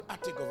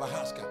attic of a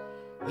haska.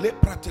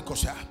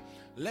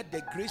 Let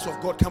the grace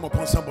of God come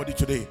upon somebody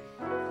today.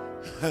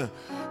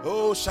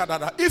 Oh,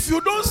 Shadada. If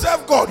you don't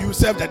serve God, you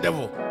serve the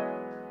devil.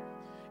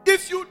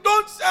 If you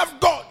don't serve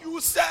God, you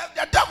serve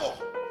the devil.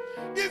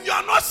 If you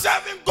are not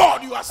serving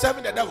God, you are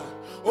serving the devil.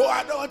 Oh,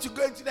 I don't want to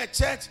go into the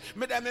church.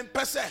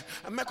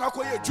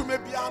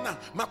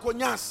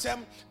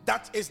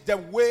 That is the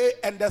way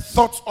and the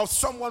thoughts of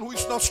someone who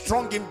is not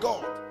strong in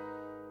God.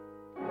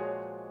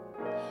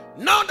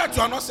 Now that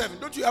you are not serving,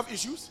 don't you have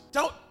issues?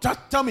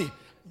 Tell me,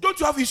 don't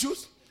you have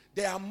issues?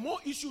 There are more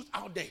issues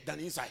out there than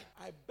inside.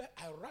 I'd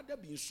rather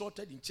be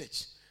insulted in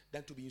church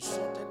than to be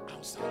insulted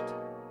outside.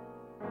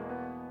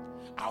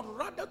 I'd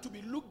rather to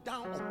be looked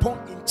down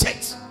upon in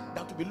church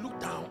than to be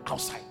looked down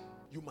outside.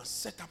 You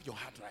must set up your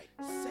heart right.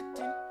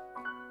 Certain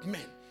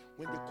men,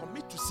 when they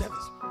commit to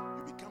service,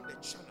 you become the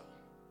channel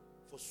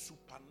for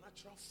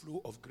supernatural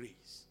flow of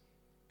grace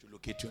to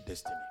locate your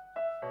destiny.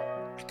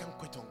 I can't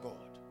quit on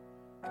God,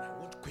 and I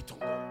won't quit on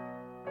God.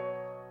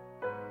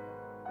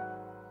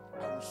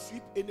 I will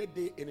sweep any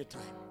day,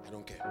 anytime. I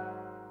don't care.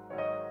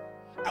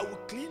 I will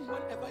clean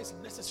whenever it's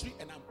necessary,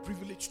 and I'm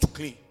privileged to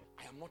clean.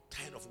 I am not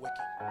tired of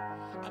working.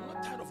 I'm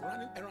not tired of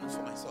running errands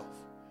for myself.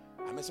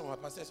 I met some of my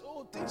pastors,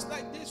 oh, things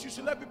like this, you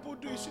should let people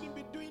do. You shouldn't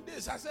be doing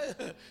this. I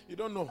said, you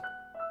don't know.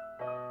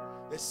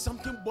 There's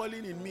something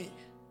boiling in me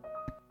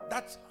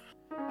that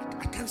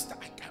I can't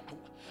start.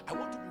 I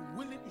want to be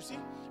willing, you see.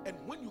 And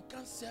when you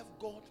can't serve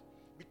God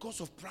because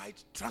of pride,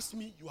 trust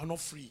me, you are not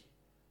free.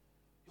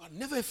 You are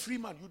never a free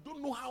man. You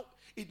don't know how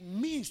it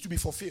means to be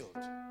fulfilled.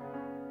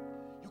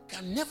 You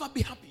can never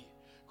be happy.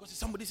 Because if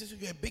somebody says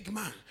you're a big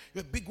man,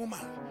 you're a big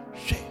woman,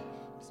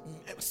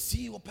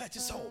 see your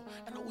purchase,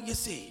 and all you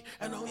say,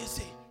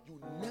 you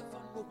never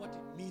know what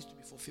it means to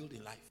be fulfilled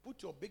in life.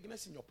 Put your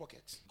bigness in your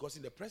pocket, because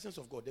in the presence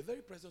of God, the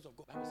very presence of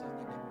God, the Bible says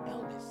that the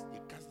elders,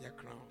 they cast their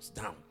crowns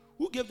down.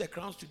 Who gave the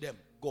crowns to them?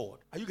 God.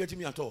 Are you getting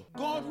me at all?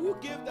 God, who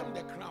gave them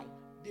the crown?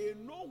 They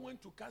know when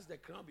to cast the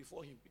crown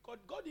before him, because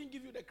God didn't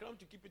give you the crown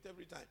to keep it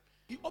every time.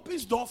 He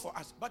opens door for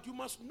us, but you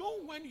must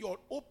know when your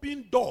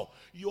open door,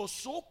 your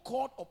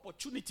so-called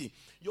opportunity,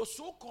 your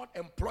so-called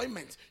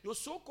employment, your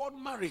so-called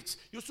marriage,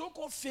 your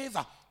so-called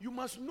favor, you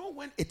must know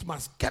when it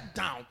must get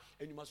down,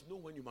 and you must know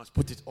when you must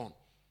put it on.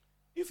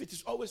 If it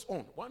is always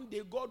on, one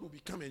day God will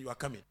be coming, you are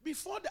coming.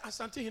 Before the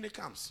Asante Hene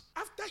comes,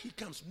 after he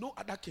comes, no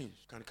other king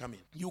can come in.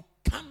 You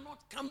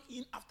cannot come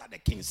in after the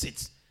king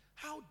sits.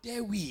 How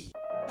dare we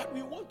that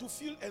we want to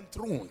feel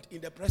enthroned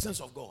in the presence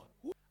of God?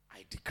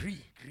 I decree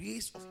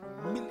grace of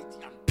humility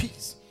and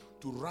peace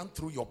to run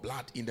through your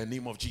blood in the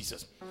name of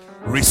Jesus.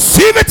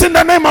 Receive it in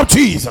the name of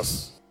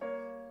Jesus.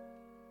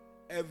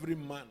 Every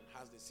man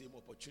has the same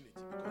opportunity,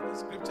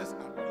 because the scriptures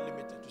are not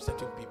limited to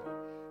certain people.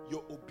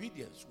 Your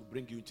obedience will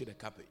bring you into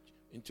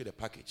the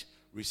package.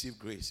 Receive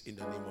grace in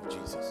the name of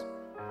Jesus.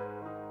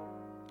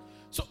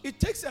 So it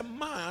takes a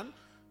man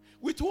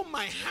with whom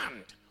my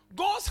hand,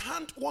 God's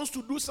hand wants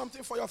to do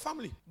something for your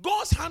family.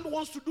 God's hand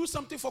wants to do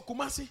something for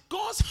Kumasi.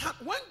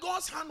 When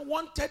God's hand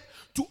wanted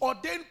to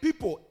ordain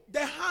people,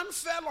 the hand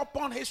fell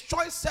upon his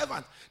choice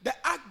servant, the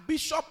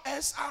Archbishop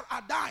S.R.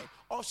 Adai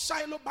of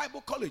Shiloh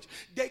Bible College.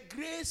 The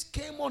grace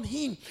came on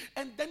him,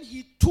 and then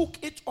he took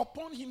it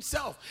upon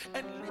himself.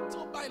 And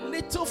little by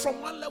little, from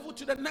one level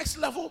to the next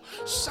level,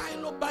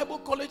 Shiloh Bible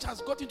College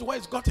has gotten to where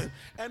it's gotten,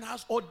 and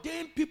has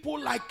ordained people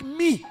like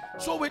me.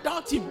 So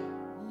without him,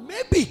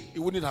 maybe it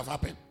wouldn't have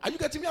happened. Are you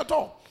getting me at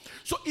all?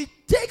 So it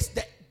takes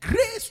the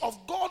grace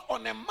of God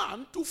on a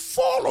man to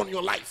fall on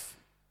your life.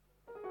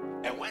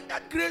 And when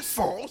that grace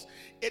falls,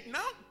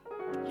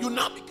 you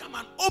now become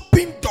an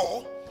open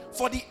door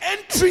for the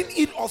entering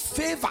in of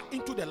favor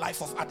into the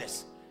life of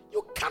others.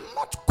 You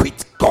cannot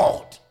quit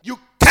God. You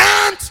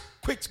can't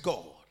quit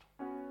God.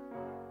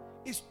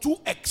 It's too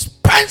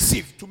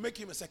expensive to make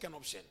him a second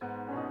option.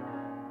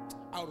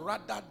 I'd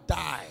rather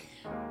die.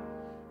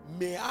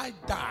 May I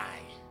die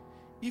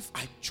if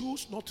I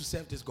choose not to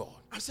serve this God.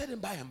 I said him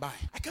by and by.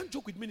 I can't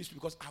joke with ministry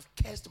because I've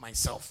cursed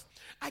myself.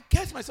 I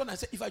cursed myself and I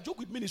said, if I joke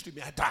with ministry,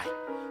 may I die.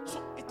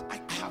 So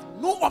I have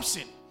no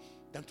option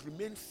than to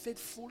remain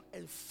faithful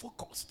and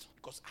focused,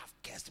 because I've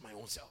cursed my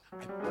own self.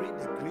 I pray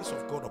the grace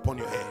of God upon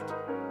your head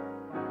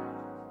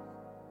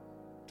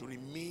to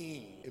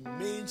remain a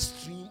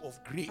mainstream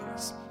of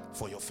grace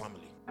for your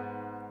family.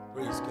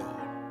 Praise God.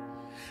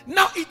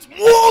 Now it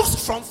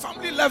moves from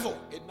family level.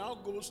 It now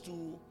goes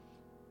to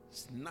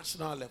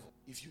national level.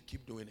 If you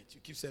keep doing it,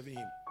 you keep serving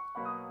him,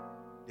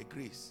 the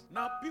grace.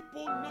 Now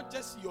people, not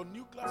just your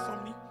nuclear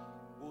family,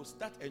 will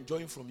start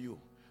enjoying from you,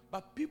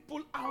 but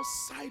people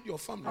outside your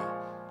family.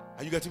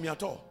 Are you getting me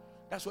at all?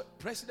 That's what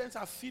presidents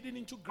are feeding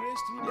into grace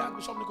through the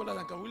Archbishop Nicholas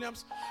and Ken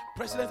Williams.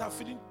 Presidents are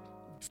feeding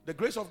the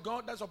grace of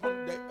God that's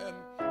upon the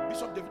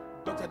Bishop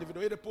Dr. David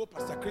Oyedepo,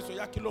 Pastor Chris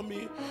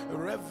Oyakilomi,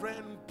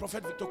 Reverend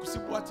Prophet Victor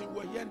Kusibuati, who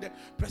are here, and the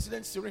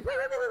president sitting.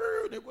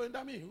 They're going,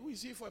 who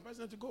is he for a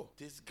president to go?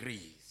 This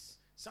grace.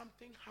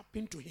 Something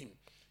happened to him.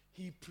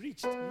 He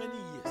preached many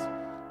years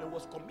and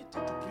was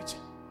committed to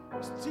preaching,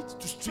 street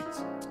to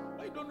street.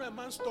 But you don't know a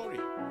man's story.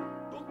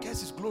 Don't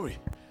curse his glory.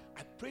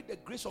 I pray the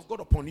grace of God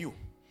upon you.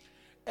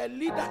 A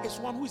leader is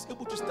one who is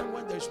able to stand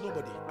when there is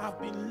nobody. I've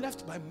been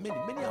left by many.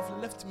 Many have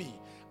left me.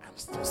 I'm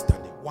still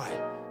standing. Why?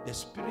 The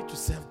spirit to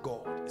serve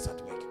God is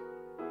at work.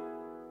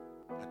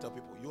 I tell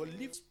people, your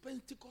Lived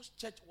Pentecost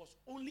church was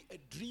only a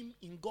dream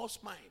in God's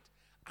mind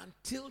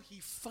until he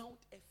found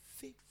a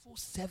faithful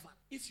servant.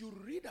 If you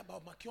read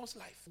about Makion's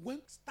life, when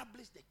he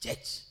established the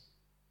church,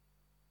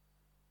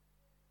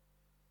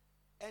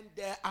 and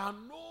there are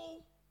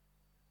no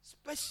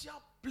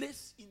special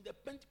place in the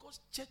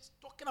Pentecost church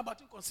talking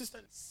about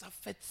inconsistency,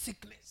 suffered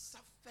sickness,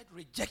 suffered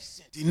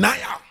rejection,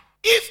 denial.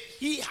 If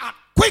he had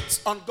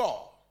quit on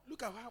God,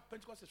 look at how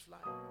Pentecost is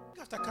flying. Look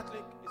after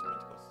Catholic is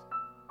Pentecost.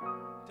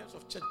 In terms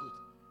of church growth,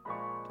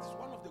 it is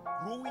one of the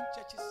growing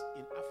churches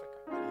in Africa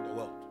and in the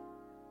world.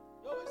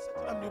 They always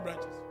setting up new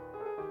branches.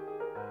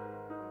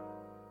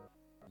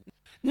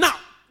 Now,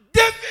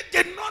 David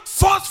did not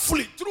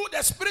forcefully, through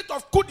the spirit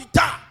of coup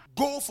d'etat,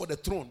 go for the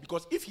throne,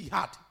 because if he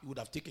had, he would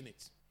have taken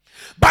it.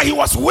 But he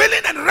was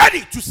willing and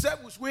ready to serve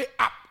his way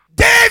up.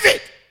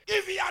 David,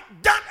 if he had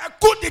done a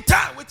coup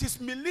d'etat with his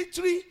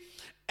military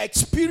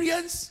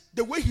experience,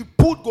 the way he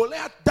put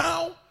Goliath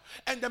down,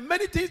 and the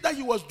many things that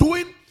he was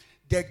doing,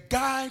 the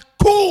guy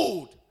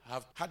could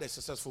have had a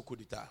successful coup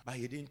d'etat, but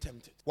he didn't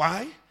tempt it.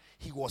 Why?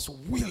 He was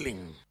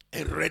willing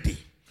and ready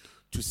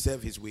to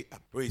serve his way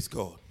up. Praise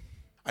God.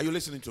 Are you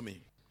listening to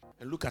me?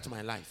 And look at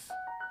my life.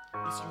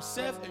 If you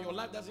serve and your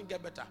life doesn't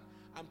get better,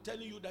 I'm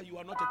telling you that you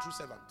are not a true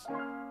servant.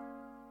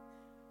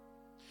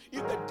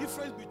 If the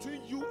difference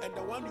between you and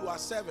the one you are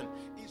serving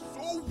is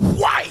so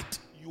wide,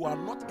 you are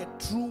not a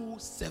true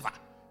server.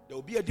 There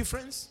will be a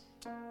difference,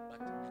 but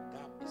the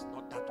gap is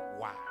not that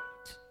wide.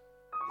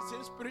 The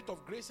same spirit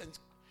of grace and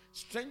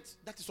strength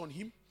that is on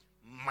him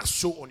must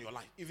show on your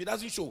life. If it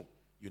doesn't show,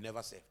 you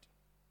never served.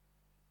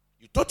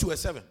 You thought you were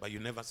serving, but you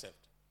never served.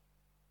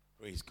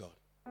 Praise God.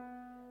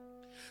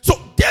 So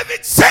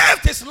David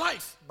served his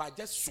life by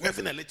just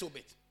swerving a little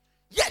bit.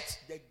 Yet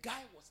the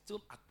guy was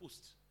still at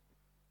post.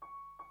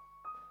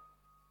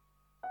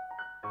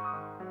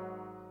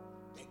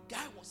 The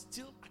guy was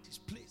still at his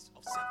place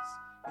of service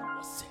and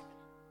was serving.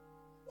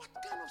 What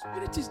kind of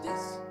spirit is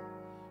this?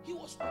 He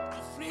was not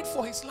afraid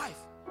for his life.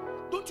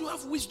 Don't you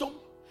have wisdom?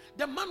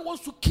 The man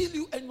wants to kill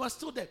you and you are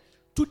still there.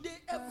 Today,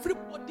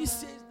 everybody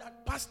says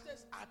that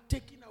pastors are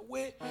taking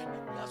away and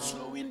they are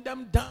slowing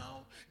them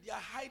down. They are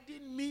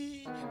hiding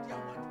me. They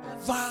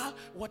are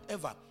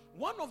whatever.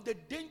 One of the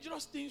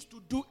dangerous things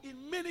to do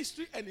in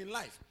ministry and in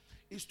life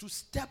is to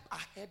step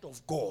ahead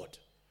of God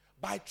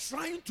by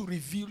trying to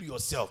reveal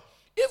yourself.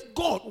 If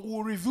God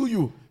will reveal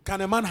you,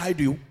 can a man hide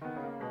you?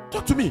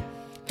 Talk to me.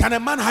 Can a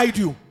man hide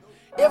you?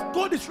 If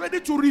God is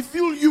ready to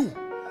reveal you,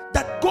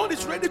 that God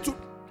is ready to,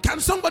 can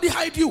somebody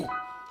hide you?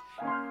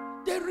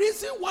 The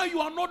reason why you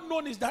are not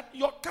known is that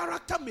your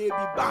character may be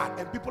bad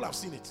and people have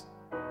seen it.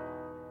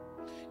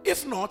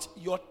 If not,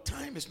 your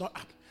time is not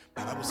up.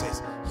 The Bible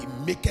says, he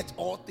maketh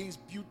all things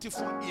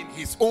beautiful in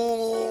his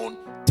own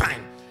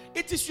time.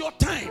 It is your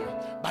time,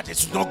 but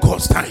it's not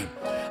God's time.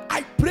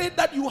 I pray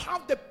that you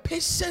have the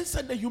patience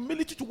and the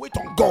humility to wait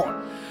on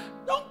God.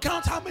 Don't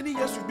count how many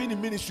years you've been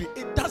in ministry.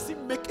 It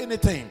doesn't make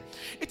anything.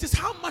 It is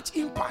how much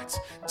impact.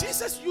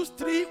 Jesus used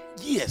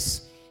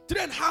 3.5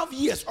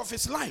 years of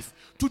his life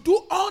to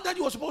do all that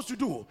he was supposed to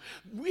do.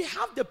 We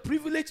have the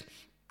privilege.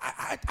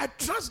 I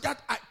trust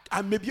that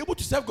I may be able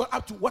to serve God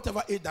up to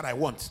whatever age that I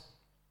want.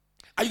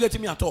 Are you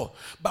getting me at all?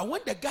 But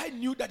when the guy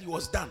knew that he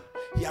was done,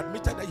 he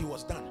admitted that he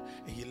was done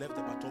and he left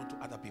the baton to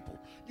other people.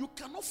 You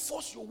cannot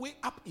force your way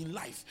up in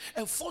life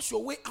and force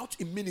your way out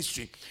in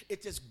ministry.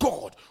 It is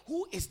God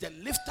who is the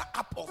lifter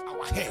up of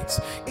our heads.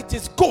 It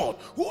is God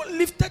who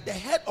lifted the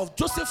head of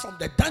Joseph from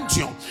the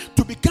dungeon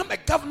to become a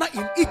governor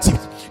in Egypt.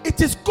 It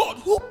is God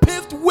who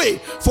paved way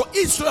for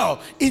Israel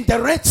in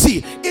the Red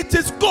Sea. It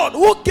is God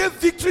who gave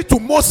victory to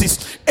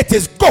Moses. It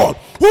is God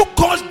who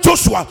caused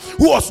Joshua,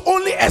 who was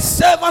only a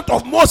servant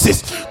of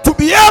Moses, to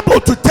be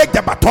able to take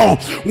the baton.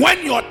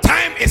 When your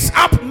time is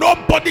up,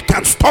 nobody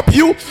can stop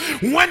you.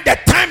 When the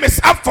time is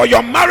up for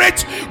your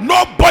marriage,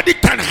 nobody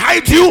can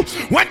hide you.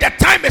 When the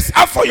time is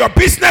up for your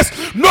business,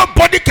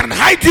 nobody can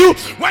hide you.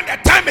 When the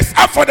time is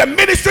up for the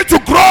ministry to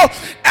grow,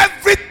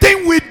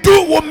 everything we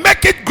do will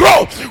make it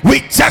grow.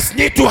 We just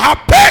need to have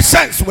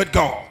patience with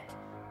God.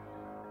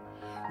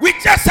 We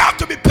just have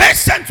to be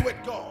patient with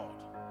God.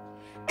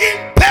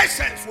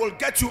 Impatience will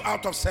get you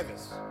out of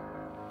service.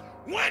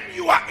 When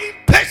you are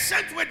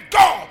impatient with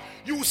God,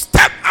 you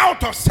step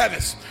out of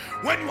service.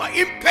 When you are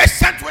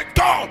impatient with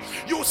God,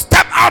 you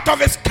step out of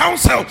his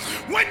counsel.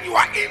 When you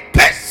are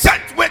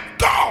impatient with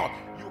God,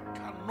 you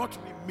cannot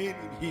remain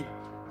in him.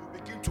 You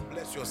begin to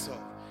bless yourself.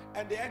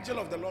 And the angel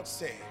of the Lord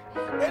said,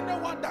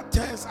 anyone that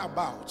turns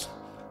about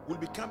will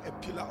become a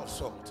pillar of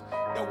salt.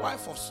 The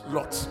wife of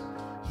Lot,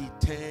 he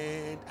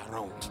turned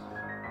around.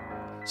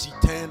 She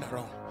turned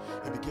around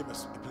and became a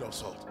pillar of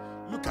salt.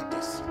 Look at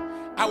this.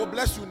 I will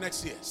bless you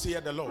next year,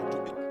 saith the Lord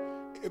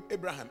to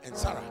Abraham and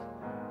Sarah.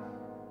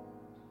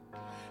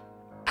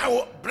 I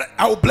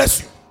will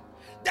bless you.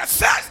 The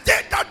first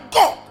day that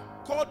God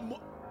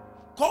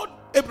called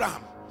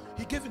Abraham,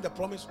 he gave him the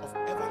promise of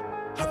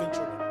ever having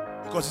children.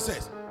 Because he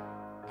says,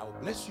 I will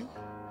bless you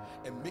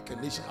and make a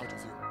nation out of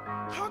you.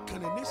 How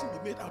can a nation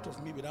be made out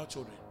of me without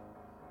children?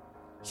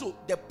 So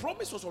the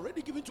promise was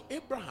already given to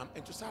Abraham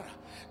and to Sarah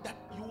that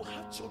you will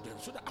have children,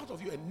 so that out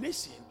of you a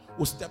nation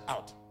will step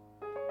out.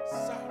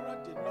 Sarah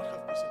did not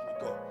have patience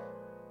with God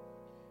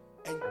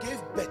and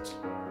gave birth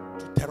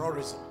to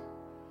terrorism.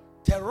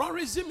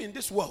 Terrorism in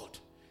this world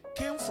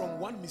came from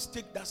one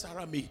mistake that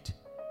Sarah made.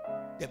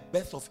 The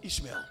birth of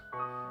Ishmael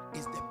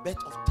is the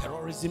birth of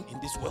terrorism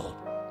in this world.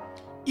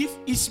 If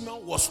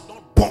Ishmael was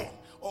not born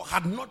or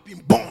had not been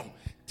born,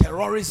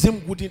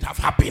 terrorism wouldn't have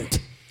happened.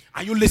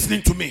 Are you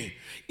listening to me?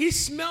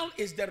 Ishmael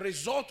is the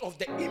result of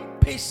the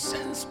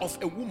impatience of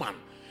a woman.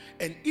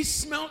 And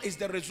Ishmael is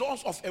the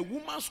result of a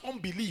woman's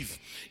unbelief.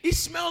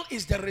 Ishmael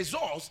is the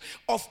result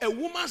of a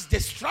woman's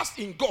distrust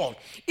in God.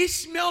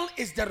 Ishmael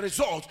is the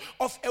result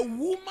of a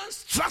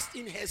woman's trust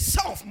in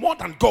herself more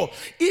than God.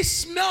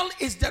 Ishmael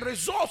is the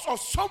result of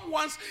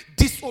someone's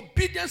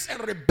disobedience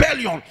and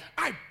rebellion.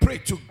 I pray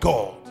to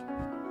God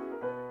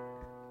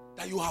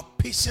that you have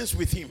patience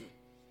with him.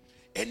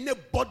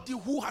 Anybody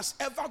who has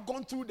ever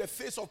gone through the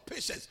phase of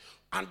patience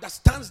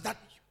understands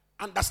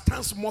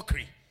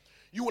mockery.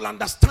 You will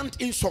understand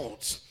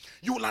insults.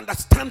 You will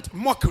understand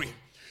mockery.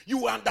 You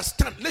will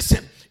understand.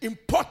 Listen,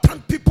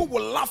 important people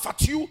will laugh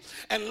at you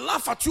and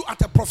laugh at you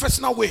at a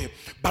professional way,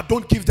 but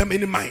don't give them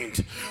any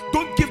mind.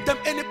 Don't give them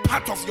any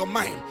part of your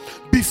mind.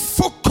 Be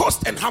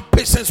focused and have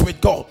patience with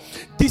God.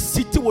 This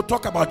city will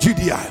talk about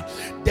Judea.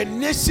 The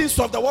nations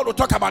of the world will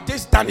talk about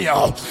this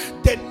Daniel.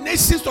 The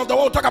nations of the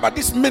world will talk about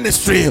this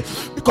ministry,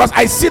 because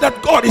I see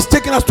that God is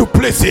taking us to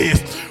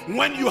places.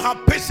 When you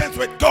have patience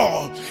with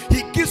God,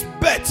 he gives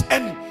birth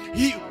and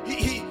he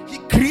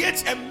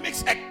creates and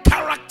makes a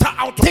character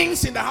out of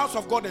things in the house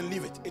of God and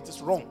leave it. It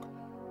is wrong.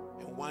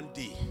 And one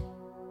day,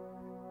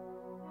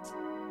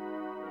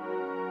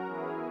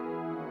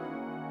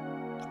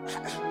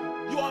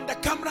 you're on the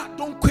camera,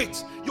 don't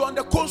quit. You're on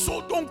the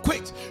console, don't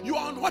quit. You're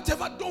on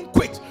whatever, don't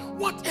quit.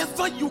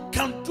 Whatever you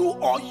can do,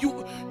 or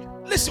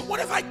listen,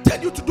 whatever I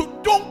tell you to do,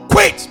 don't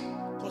quit.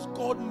 Because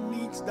God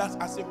needs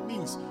that as a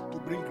means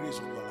to bring grace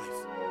on your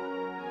life.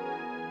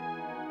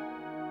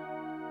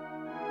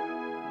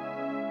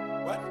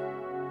 What?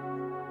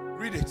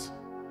 Read it.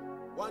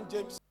 1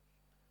 James.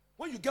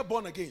 When you get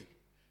born again,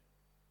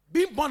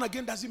 being born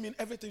again doesn't mean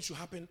everything should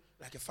happen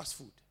like a fast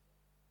food.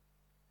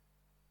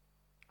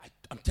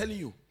 I'm telling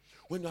you,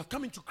 when you are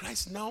coming to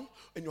Christ now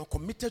and you are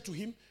committed to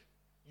him,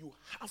 you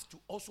have to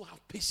also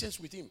have patience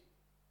with him.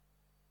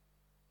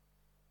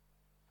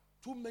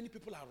 Too many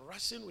people are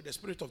rushing with the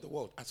spirit of the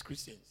world as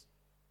Christians,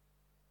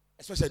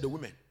 especially the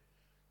women.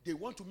 They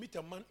want to meet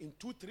a man in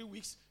 2-3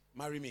 weeks,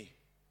 marry me.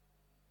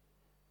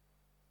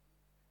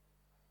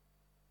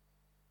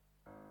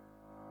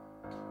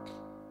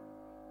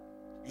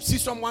 You see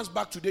someone's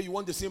bag today, you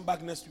want the same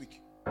bag next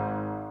week.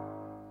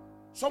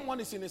 Someone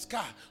is in his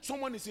car,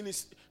 someone is in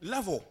his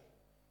level.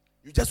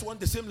 You just want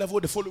the same level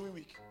the following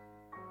week.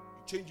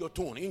 You change your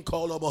tone. You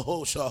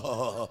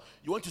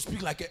want to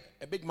speak like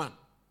a big man.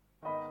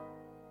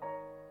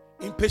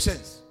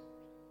 Impatience.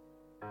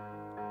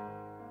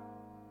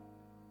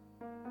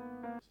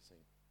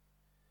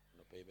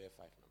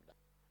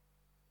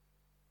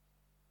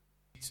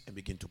 And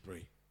begin to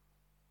pray.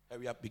 And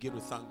we have begin to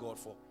thank God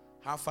for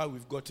how far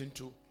we've gotten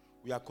to.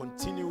 We are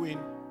continuing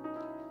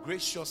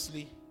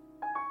graciously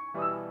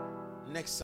next